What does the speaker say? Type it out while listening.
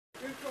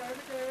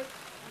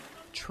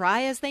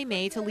Try as they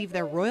may to leave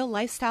their royal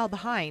lifestyle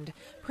behind,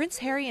 Prince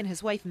Harry and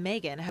his wife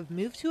Meghan have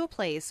moved to a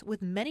place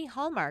with many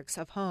hallmarks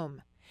of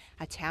home.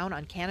 A town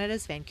on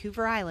Canada's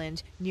Vancouver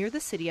Island near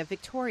the city of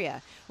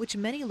Victoria, which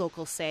many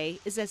locals say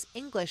is as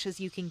English as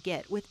you can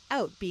get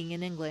without being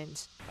in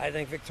England. I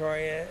think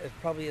Victoria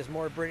probably is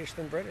more British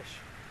than British.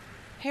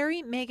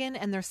 Harry, Meghan,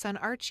 and their son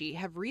Archie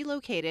have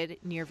relocated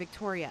near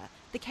Victoria,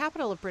 the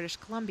capital of British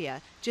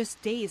Columbia, just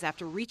days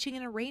after reaching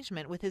an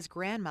arrangement with his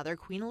grandmother,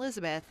 Queen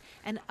Elizabeth,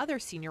 and other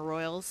senior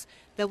royals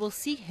that will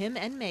see him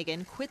and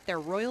Meghan quit their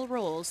royal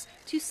roles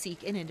to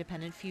seek an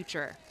independent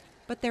future.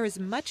 But there is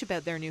much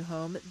about their new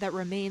home that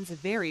remains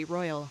very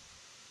royal.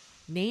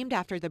 Named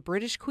after the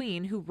British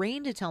Queen who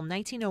reigned until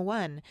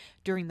 1901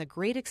 during the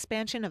Great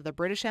Expansion of the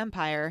British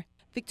Empire,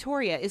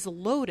 Victoria is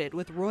loaded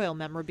with royal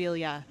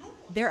memorabilia.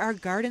 There are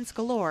gardens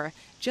galore,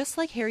 just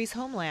like Harry's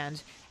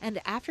homeland, and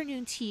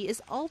afternoon tea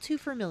is all too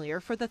familiar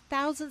for the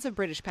thousands of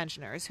British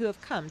pensioners who have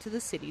come to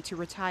the city to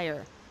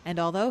retire. And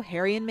although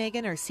Harry and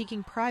Meghan are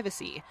seeking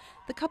privacy,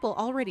 the couple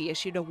already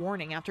issued a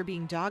warning after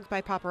being dogged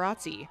by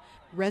paparazzi.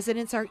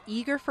 Residents are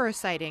eager for a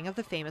sighting of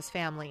the famous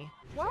family.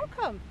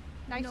 Welcome.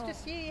 Nice to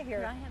see you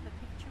here. Can I have a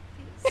picture,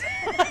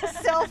 please?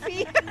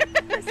 Selfie.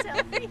 A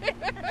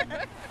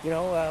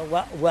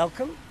selfie.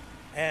 Welcome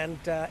and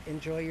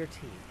enjoy your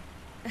tea.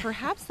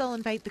 Perhaps they'll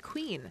invite the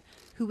Queen,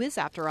 who is,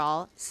 after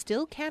all,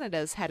 still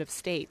Canada's head of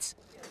state.